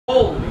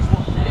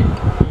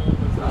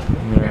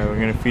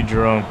gonna feed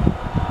your own.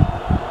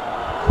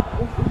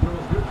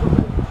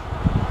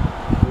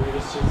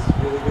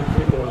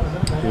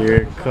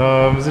 Here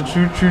comes a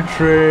choo-choo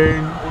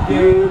train.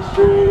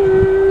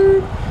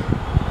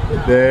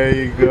 There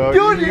you go.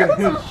 Dude, you got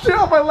some shit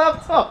on my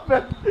laptop,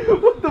 man.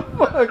 What the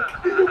fuck?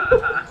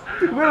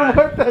 Where to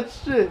mark that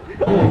shit?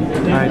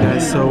 Alright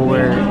guys, so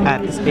we're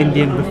at this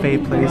Indian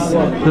buffet place.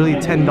 Literally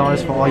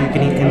 $10 for all you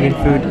can eat Indian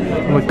food.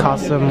 And with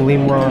Qasim,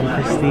 Limwa, and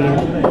Christine.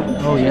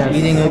 Oh yes.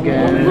 Eating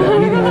again.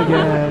 Eating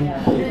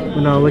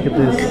again. No, look at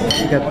this.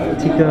 You got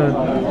tikka,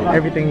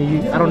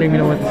 everything. I don't even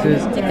know what this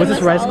is. What's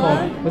this rice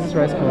called? What's this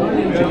rice called?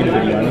 Chicken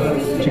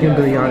biryani. Chicken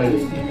biryani.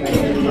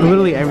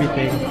 Literally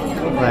everything.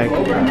 Like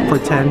for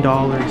 $10.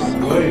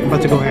 I'm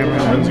about to go hammer.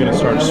 Ren's gonna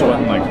start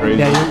sweating like crazy.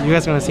 Yeah, you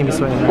guys are gonna see me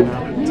sweating right now.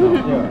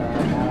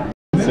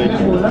 So.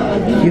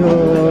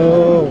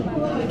 Yo!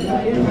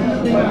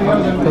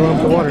 Fill up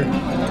the water.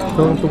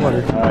 Fill up the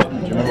water. Alright, do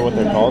you remember what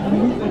they're called?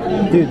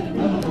 Dude,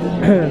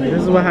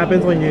 this is what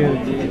happens when you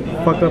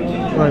fuck up,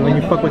 like when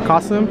you fuck with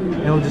Qasim,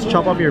 and he'll just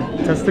chop off your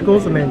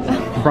testicles and then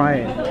fry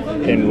it.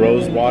 In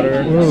rose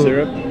water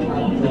syrup.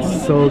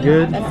 It's so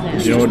good.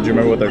 Do you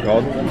remember what they're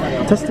called?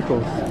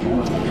 Testicles.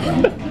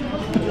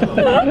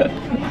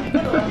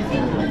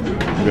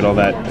 Look at all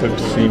that cooked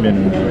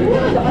semen.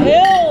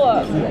 Ew!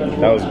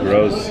 That was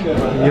gross.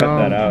 Cut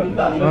that out.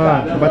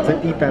 I'm about to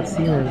eat that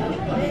semen.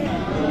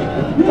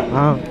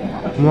 Mom.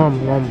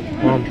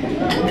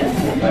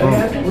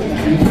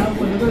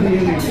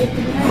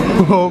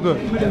 Oh, good.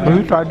 Have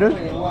you tried this?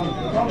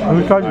 Have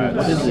you tried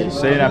this?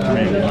 Say it after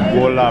me.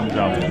 Gulab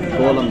jamun.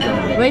 Golab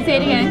jamun. Wait, say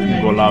it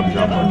again. Gulab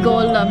jamun.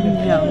 Golab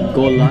jam.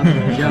 Golab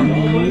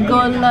jamun.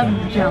 Golab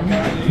jam.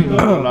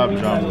 Gulab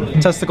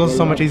jamun. Testicles is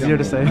so much easier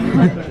to say.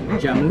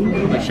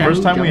 Jamun. Like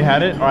First time we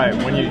had it, alright,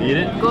 when you eat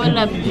it,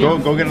 Golab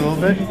jam. go get a little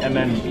bit, and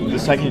then the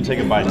second you take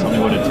a bite, tell me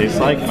what it tastes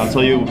like, and I'll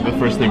tell you the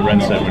first thing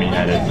Ren said when he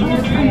had it.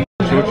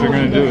 So what you're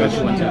gonna do is,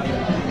 you're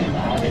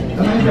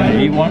gonna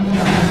eat one,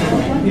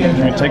 you're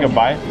gonna take a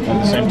bite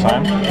at the same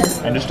time,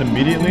 and just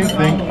immediately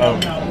think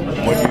of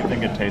what you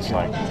think it tastes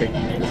like.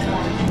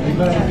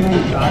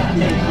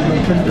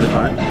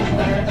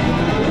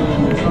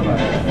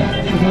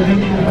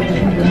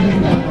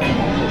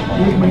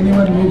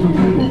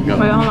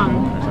 Wait, hold on.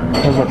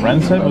 Because what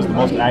Ren said was the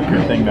most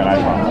accurate thing that I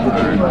found.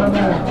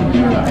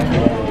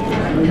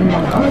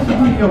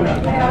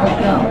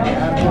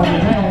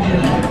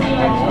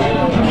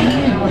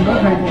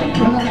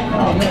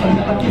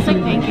 It's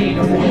like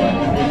pancakes.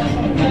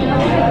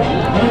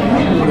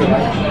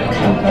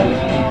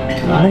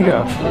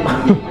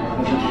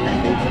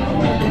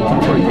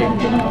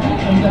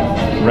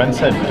 Ren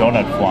said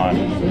donut flan.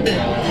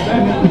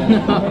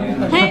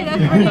 Hey,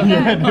 that's pretty good.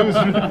 Yeah, it was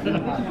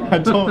really, I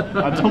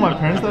told my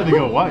parents that, they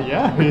go, what?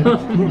 Yeah.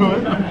 What?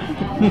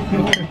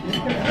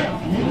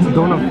 It's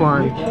donut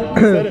flan. I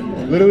said it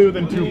literally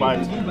within 2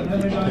 bites.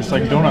 It's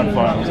like donut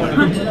flan. I was like,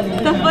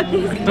 The fuck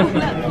is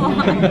donut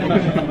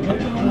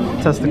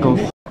flan? Testicles.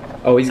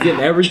 Oh, he's getting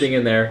everything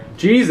in there.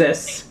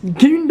 Jesus!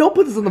 Don't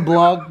put this on the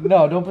blog.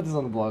 No, don't put this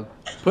on the blog.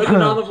 Put it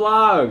on the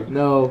vlog.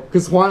 No,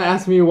 because Juan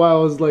asked me why I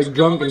was like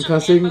drunk and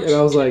cussing, and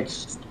I was like,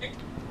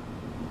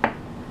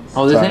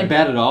 Oh, this Sorry. ain't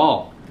bad at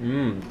all.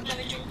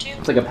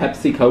 It's like a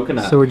Pepsi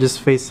coconut. So we're just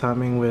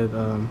FaceTiming with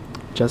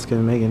Jessica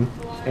and Megan,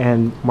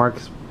 and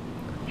Marc's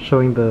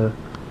showing the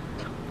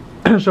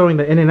showing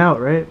the in and out,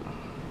 right?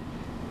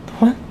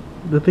 What?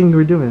 The thing we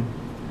were doing.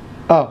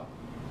 Oh,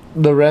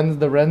 the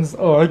Renz.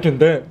 Oh, I can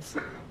dance.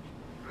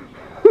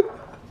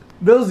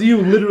 That was you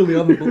literally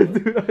on the boat.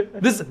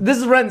 This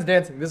is Renz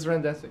dancing. This is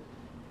Renz dancing.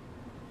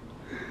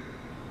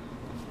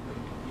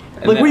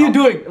 And Like, then what are you I'll-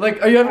 doing?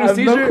 Like, are you having a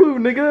seizure? No clue,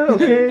 nigga.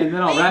 Okay. And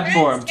then I'll rap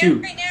for him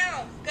too. Right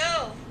now.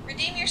 Go.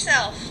 Redeem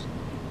yourself.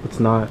 It's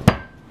not.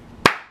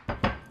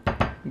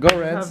 Go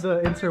Renz. Have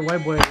the insert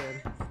white boy again.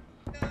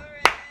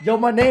 Yo,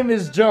 my name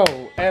is Joe,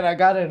 and I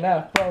got an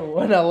afro,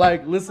 and I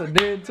like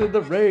listening to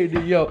the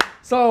radio.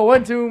 So I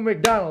went to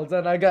McDonald's,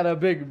 and I got a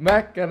Big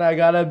Mac, and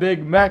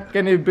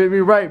he bit me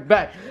right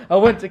back. I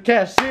went to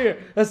cashier,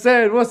 I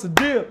said, what's the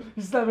deal?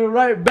 He slapped me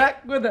right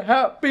back with a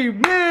Happy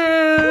Meal.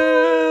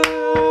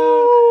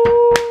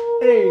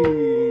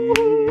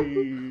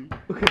 Hey.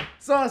 Okay.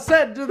 So I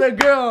said to the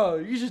girl,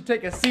 you should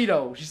take a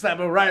Cedo. She slapped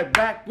me right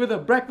back with a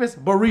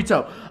breakfast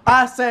burrito.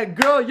 I said,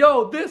 girl,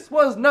 yo, this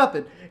was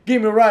nothing.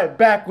 Give me right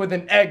back with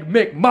an Egg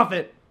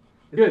McMuffin.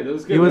 Good, that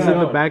was good. He was in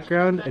the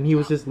background, and he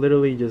was just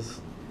literally just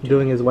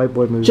doing his white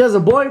boy moves. She has a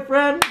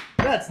boyfriend?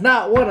 That's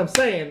not what I'm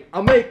saying.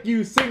 I'll make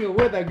you single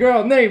with a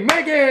girl named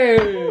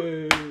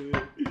Megan.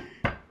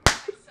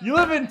 You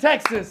live in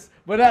Texas,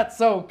 but that's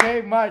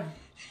okay. My.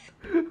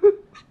 Keep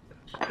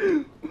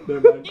going.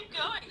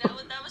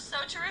 That was so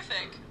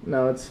terrific.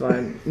 No, it's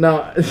fine.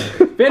 No.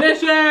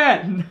 Finish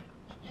it!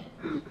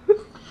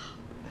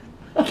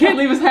 Can't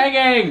leave us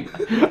hanging!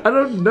 I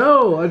don't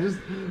know. I just.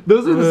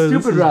 Those are the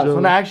stupid raps.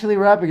 When I actually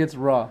rap, it gets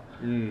raw.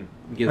 It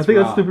I gets think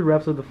raw. that's stupid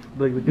raps are the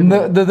good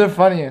ones. They're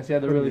funniest. Yeah,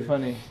 they're really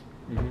funny.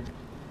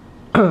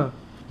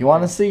 You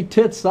want to see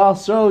tits? I'll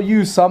show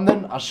you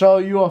something. I'll show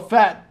you a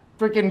fat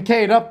freaking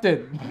Kate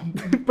Upton.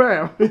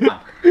 Bam.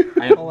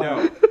 I have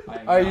no.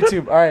 Alright,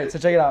 YouTube. Alright, so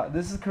check it out.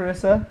 This is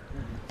Carissa.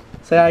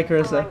 Say hi,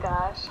 Carissa. Oh my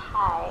gosh,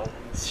 hi.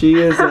 She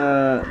is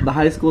the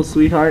high school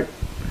sweetheart.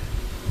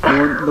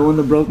 The one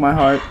that broke my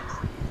heart.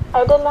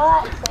 I did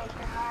not break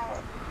your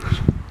heart.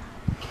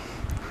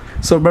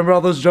 So remember all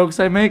those jokes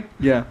I make?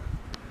 Yeah.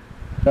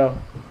 So.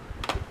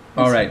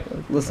 All right.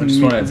 Listen, I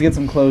just wanna- let's get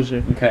some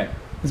closure. Okay.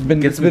 It's been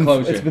Get some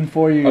closure. It's been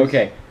 4 years.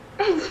 Okay.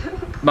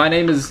 My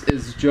name is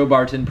Joe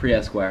Barton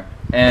Pre-Esquire,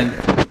 and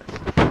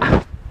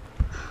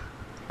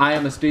I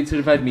am a state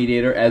certified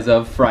mediator as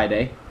of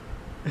Friday.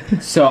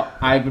 So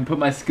I've been putting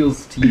my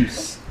skills to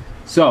use.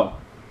 So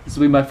this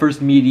will be my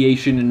first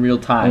mediation in real I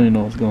don't time. even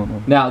know what's going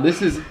on. Now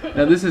this is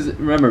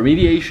remember,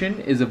 mediation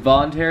is a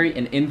voluntary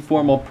and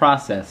informal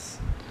process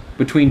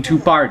between two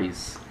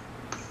parties.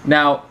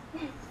 Now,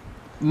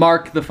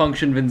 Marc the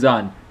Function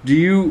Vinzan, do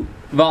you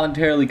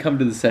voluntarily come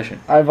to the session?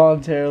 I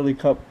voluntarily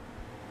cup.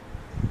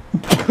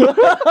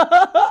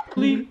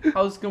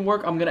 How's this gonna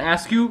work? I'm gonna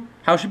ask you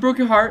how she broke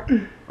your heart.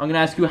 I'm gonna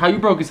ask you how you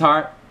broke his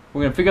heart.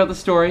 We're gonna figure out the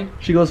story,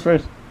 She goes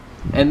first.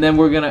 and then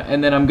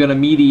I'm gonna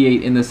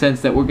mediate in the sense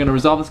that we're gonna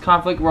resolve this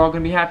conflict. We're all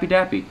gonna be happy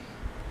dappy.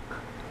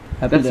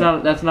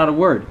 That's not a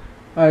word.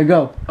 Alright,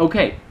 go.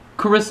 Okay,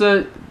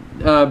 Carissa,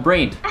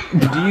 Braint,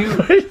 do you?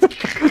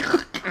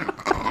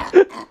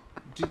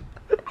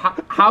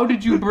 How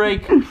did you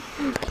break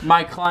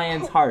my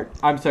client's heart?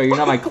 I'm sorry, you're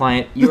not my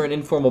client. You're an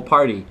informal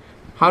party.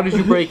 How did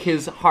you break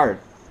his heart?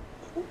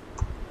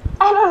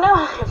 I don't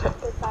know.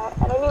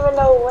 I don't even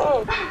know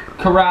when.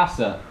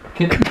 Carassa,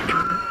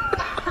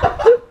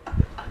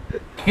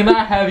 can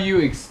I have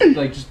you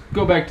just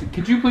go back to?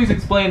 Could you please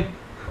explain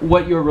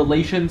what your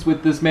relations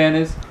with this man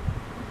is?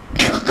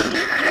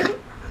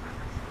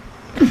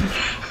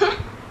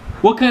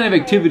 What kind of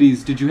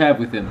activities did you have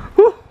with him?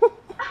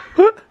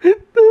 No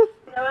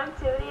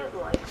activities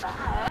like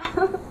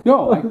that.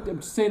 No, I'm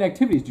just saying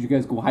activities. Did you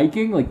guys go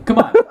hiking? Like, come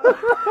on.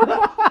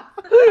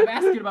 I'm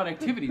asking about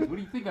activities. What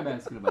do you think I'm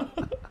asking about?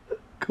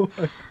 Go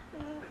on.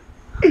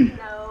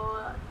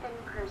 No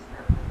in-person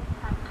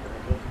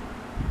activities.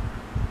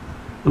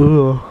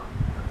 Ugh.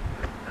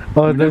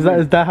 Oh,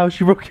 is that how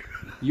she broke your...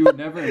 You were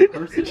never in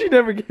person? She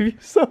never gave you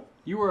some.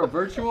 You were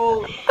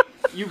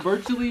you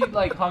virtually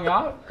like hung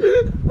out?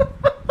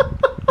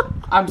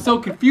 I'm so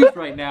confused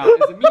right now.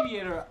 As a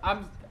mediator,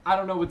 I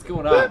don't know what's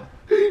going on.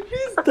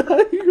 He's dying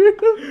right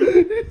now.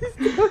 He's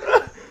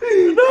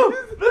dying. No,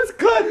 let's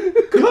cut.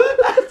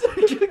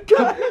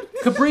 Cut.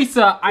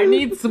 Caprisa, I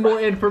need some more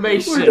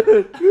information.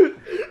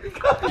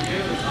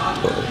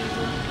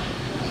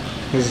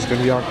 This is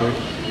gonna be awkward.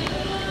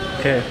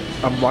 Okay,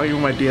 I'm vlogging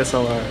with my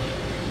DSLR,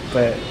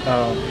 but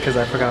because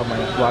I forgot my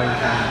vlogging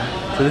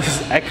camera, so this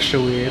is extra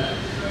weird.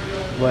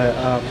 But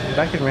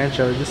back in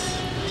Rancho, just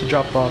to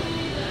drop off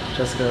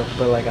Jessica,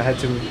 but like I had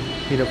to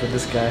meet up with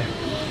this guy.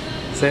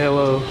 Say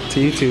hello to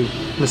YouTube,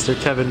 Mr.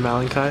 Kevin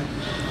Malachi.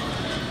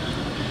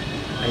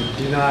 I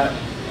do not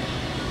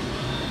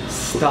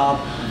stop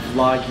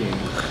vlogging.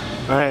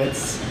 Alright.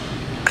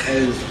 It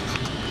is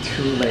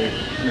too late.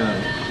 No.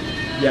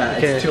 Yeah,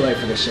 Okay. it's too late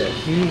for this shit.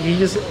 He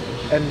just,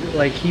 and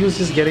like he was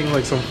just getting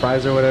like some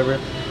fries or whatever.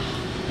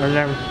 And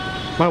then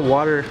my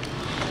water,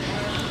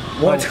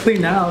 Well, it's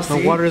clean now. my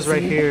See? water is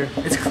right See? here.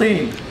 It's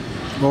clean.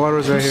 My water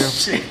is right here.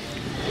 Shit.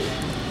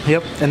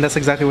 Yep, and that's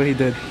exactly what he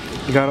did.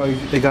 They got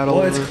all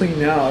Well, over. it's clean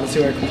now. I don't see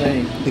why you're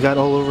complaining. They got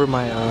all over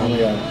my Oh my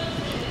god.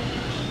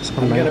 some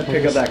I'm gonna napkins.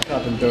 pick up that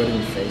cup and throw it in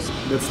your face.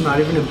 That's not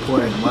even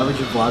important. Why would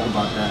you vlog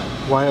about that?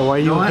 Why are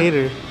you know a what?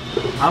 hater?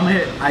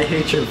 I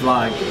hate your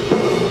vlog.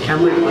 Can't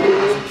believe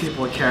 1,000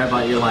 people care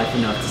about your life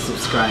enough to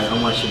subscribe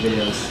and watch your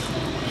videos.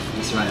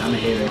 That's right. I'm a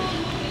hater.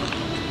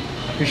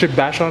 You should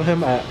bash on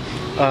him at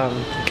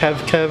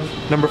Kev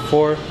number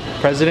 4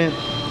 president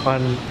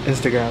on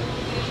Instagram.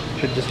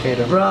 You should just hate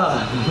him.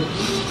 Bruh.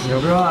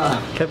 Bruh.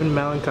 Kevin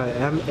Malachi,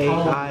 MAILANGKAY.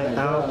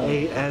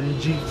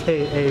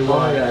 Oh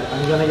my god.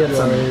 I'm gonna get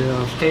some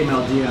Yeah. hate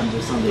mail DMs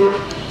or something.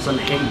 Some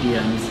hate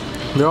DMs.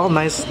 They're all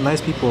nice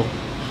people,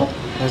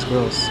 nice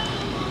girls.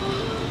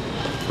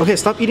 Okay,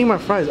 stop eating my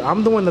fries.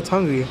 I'm the one that's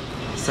hungry.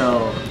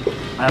 So,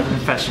 I have a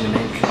confession to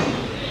make.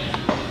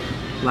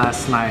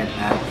 Last night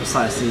at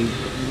precisely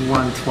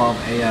 1:12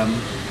 a.m.,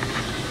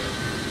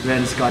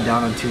 Renz got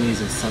down on 2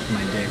 knees and sucked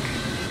my dick.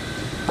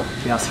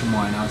 He asked for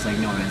more and I was like,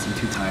 no Renz, I'm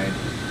too tired.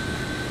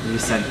 And he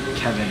said,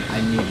 Kevin,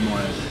 I need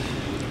more.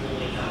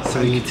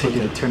 So he took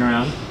a turn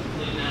around,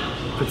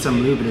 put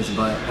some lube in his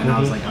butt, and I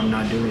was like, I'm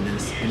not doing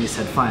this. And he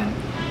said, fine.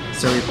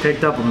 So he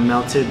picked up a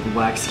melted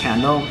wax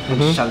candle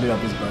and shoved it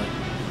up his butt.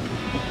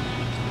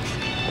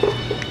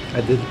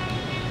 I did.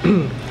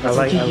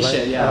 I kinky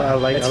shit, yeah. I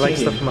like It's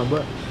stuff kinky. in my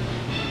butt.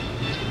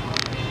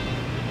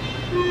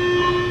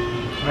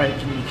 Alright,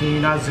 can you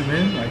not zoom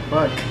in? Like,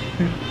 fuck.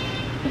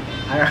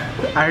 I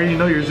already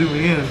know you're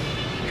zooming in.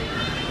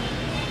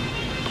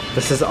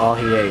 This is all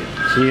he ate.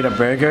 He ate a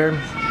burger.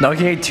 No,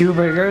 he ate 2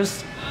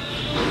 burgers,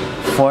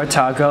 4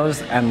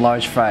 tacos, and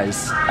large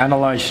fries, and a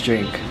large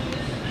drink.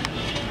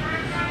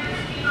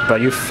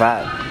 But you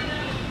fat,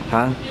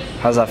 huh?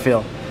 How's that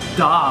feel?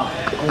 Stop.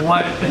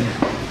 What?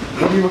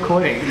 What are you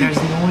recording? There's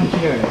no one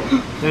here.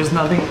 There's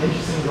nothing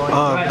interesting going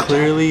on.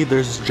 Clearly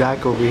there's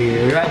Jack over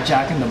here. You're at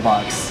Jack in the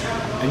Box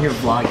and you're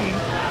vlogging.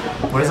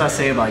 What does that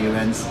say about you,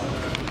 Renz?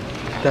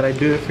 That I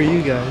do it for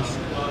you guys.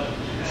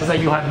 Says that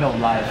you have no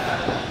life.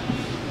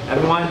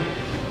 Everyone,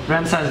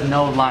 Renz has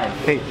no life.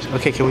 Hey,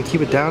 okay, can we keep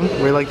it down?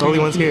 We're like the only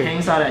ones here. He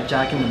hangs out at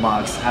Jack in the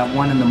Box at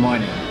 1 in the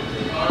morning.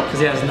 Because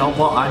he has no,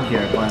 well, I'm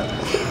here, but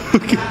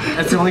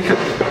that's the only.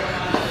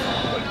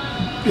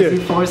 He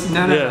forced,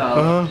 no.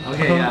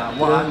 Okay, yeah,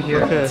 well, I'm here,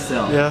 but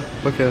still. Yeah,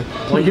 okay.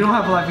 Well, you don't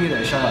have a life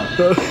either, shut up.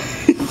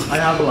 I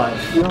have a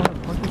life.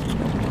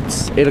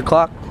 It's 8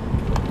 o'clock.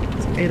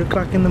 It's 8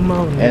 o'clock in the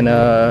morning. And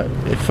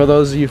for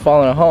those of you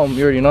following at home,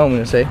 you already know what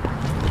I'm going to say.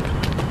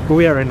 Where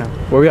we at right now?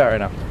 Where we at right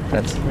now?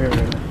 That's where we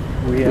are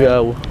right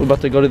now. We're about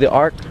to go to the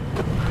Arc.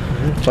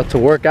 About to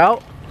work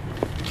out.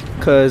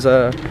 Cause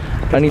I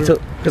need to,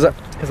 cause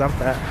I'm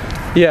fat.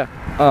 Yeah.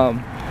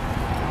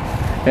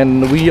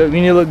 And we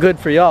need to look good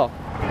for y'all.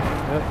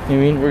 You know what I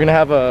mean? We're gonna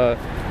have a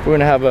we're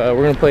gonna have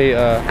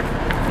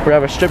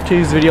a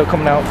striptease video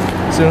coming out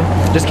soon.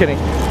 Just kidding.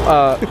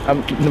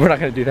 We're not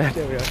gonna do that.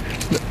 Yeah, we are.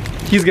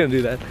 He's gonna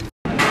do that.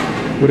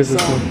 What is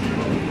this one?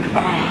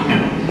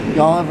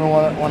 Y'all ever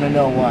want to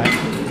know why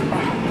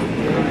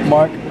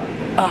Marc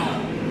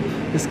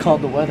is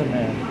called the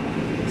weatherman?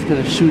 It's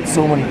because I shoot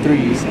so many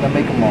threes and I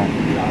make them all.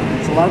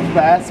 So a lot of people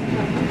ask me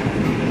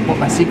what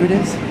my secret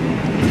is.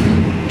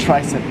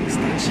 Tricep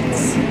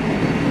extensions.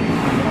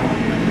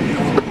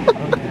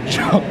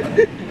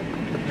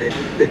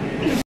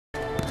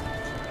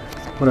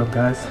 What up,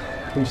 guys?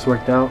 We just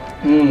worked out.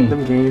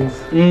 Them games.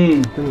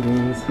 Them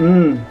games.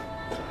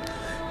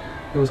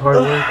 It was hard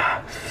work.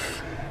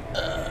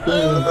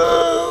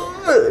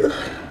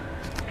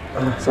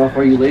 So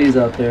for you ladies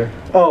out there.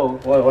 Oh,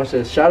 watch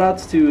this. Shout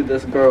outs to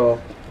this girl.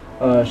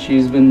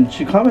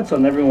 She comments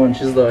on everyone.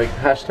 She's like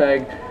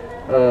hashtag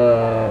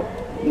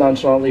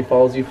nonchalantly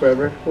follows you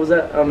forever. What was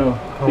that? I don't know.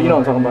 But you know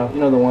what I'm talking about. You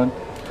know the one.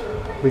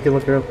 We can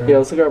look her up right now. Yeah,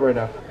 let's look her up right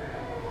now.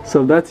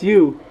 So that's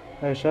you.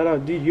 Hey, shout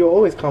out, dude. You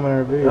always comment on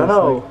our videos. I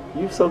know.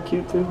 Like, you're so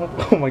cute too.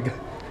 Oh my god.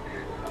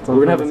 So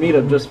we're gonna have a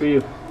meetup just for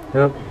you.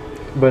 Yep.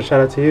 But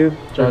shout out to you.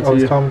 Shout out to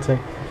you. Commenting.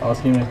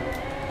 Awesome, man.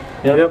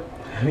 Yep.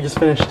 We just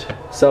finished.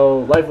 So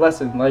life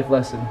lesson.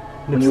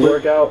 When you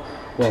work out,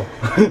 well,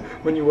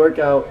 when you work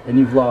out and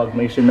you vlog,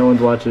 make sure no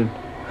one's watching.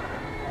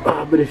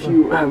 But if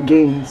you have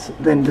gains,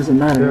 then it doesn't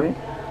matter, right?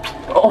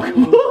 Oh,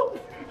 come on.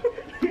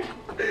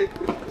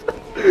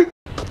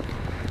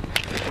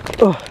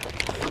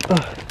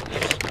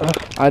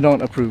 I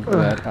don't approve of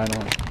that. I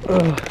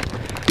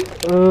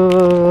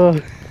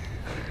don't.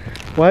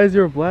 Why is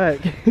your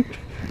black? You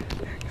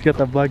got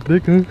that black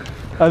dick, huh?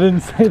 I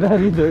didn't say that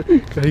either.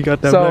 He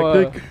got that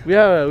black dick. We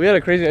had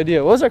a crazy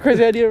idea. What was our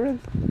crazy idea, Renz?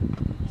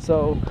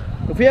 So,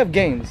 if we have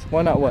games,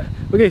 why not what?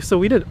 Okay, so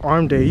we did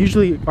arm day.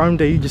 Usually arm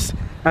day, you just,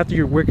 after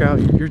your workout,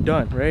 you're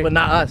done, right? But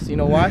not us. You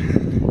know why?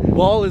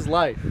 Ball is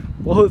life.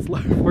 Ball is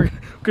life. We're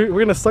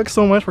gonna suck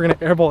so much, we're gonna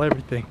airball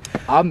everything.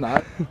 I'm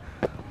not.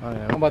 Oh,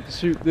 yeah. I'm about to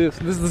shoot this.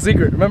 This is the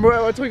secret. Remember what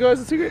I told you guys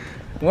the secret?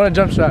 You want a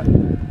jump shot.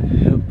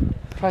 Yep.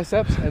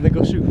 Triceps and then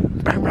go shoot.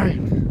 Bang,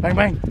 bang. Bang,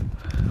 bang.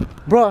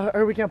 Bro, I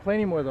heard we can't play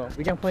anymore though.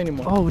 We can't play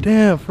anymore. Oh,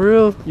 damn. For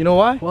real? You know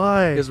why?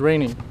 Why? It's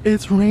raining.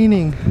 It's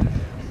raining.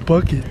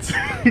 Buckets.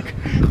 Yeah.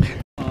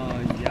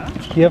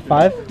 You have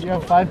 5? You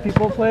have 5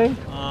 people playing?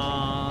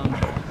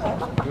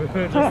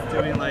 We're just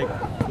doing like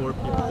 4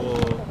 people,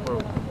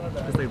 or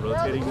just like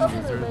rotating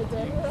users.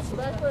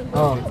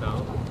 Oh.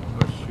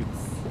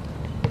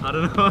 I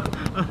don't know.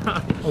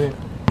 Okay.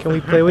 Can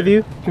we play with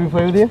you? Can we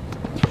play with you?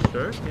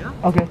 Sure, yeah.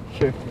 Okay,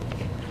 sure.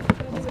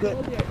 Let's go.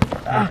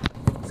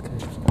 This guy.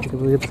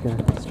 Look at this guy.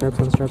 Straps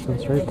on straps on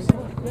stripes.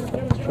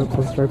 Straps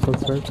on stripes on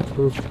stripes.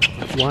 Ooh.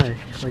 Why?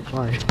 Like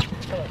why?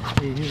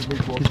 Hey, he's a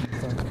big ball.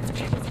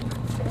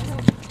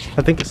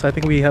 I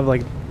think we have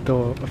like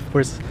the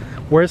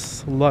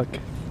worst luck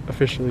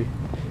officially.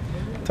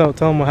 Tell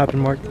them what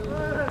happened, Marc.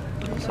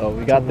 So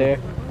we got there.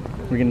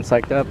 We're getting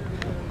psyched up.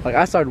 Like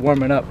I started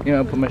warming up, you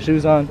know, put my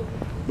shoes on,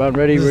 but I'm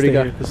ready.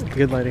 This is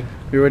good lighting.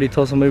 We already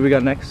told somebody we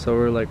got next, so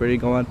we're like ready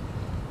to go on.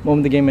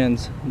 Moment the game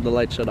ends, the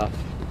light shut off.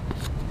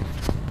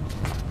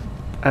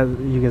 As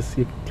you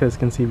guys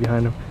can see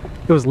behind him,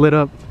 it was lit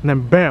up, and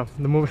then bam,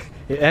 the moment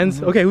it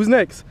ends. Okay, who's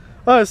next?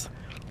 Us.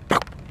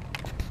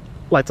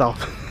 Lights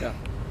off. Yeah.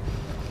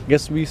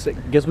 Guess we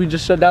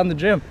just shut down the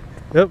gym.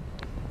 Yep.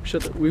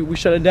 We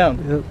shut it down.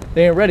 Yep.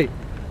 They ain't ready.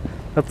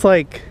 That's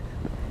like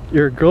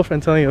your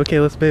girlfriend telling you,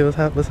 okay, let's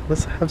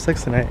have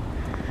sex tonight.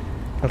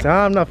 I was like,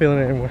 I'm not feeling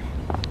it anymore.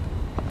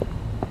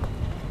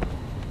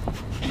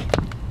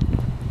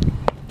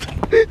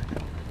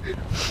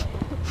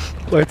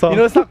 Lights off. You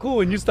know, it's not cool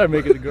when you start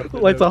making the girl.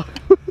 Lights off.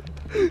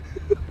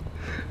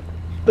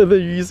 And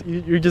then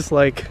you're just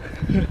like,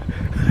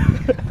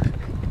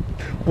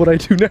 what I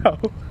do now?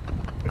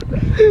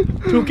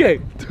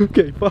 2K,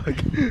 fuck.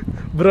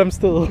 But I'm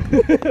still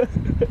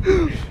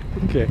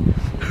okay.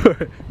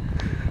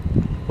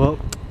 Well,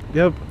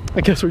 yep. I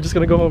guess we're just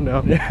gonna go home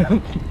now. Yeah.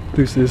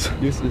 Deuces.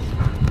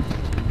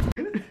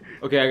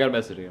 Okay, I got a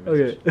message.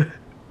 Okay.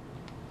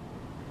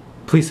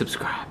 Please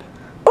subscribe.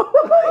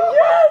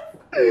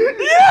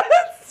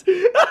 Yes!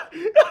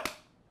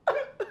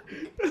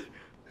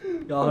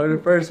 Y'all heard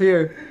it first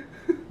here.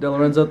 De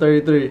Lorenzo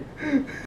 33.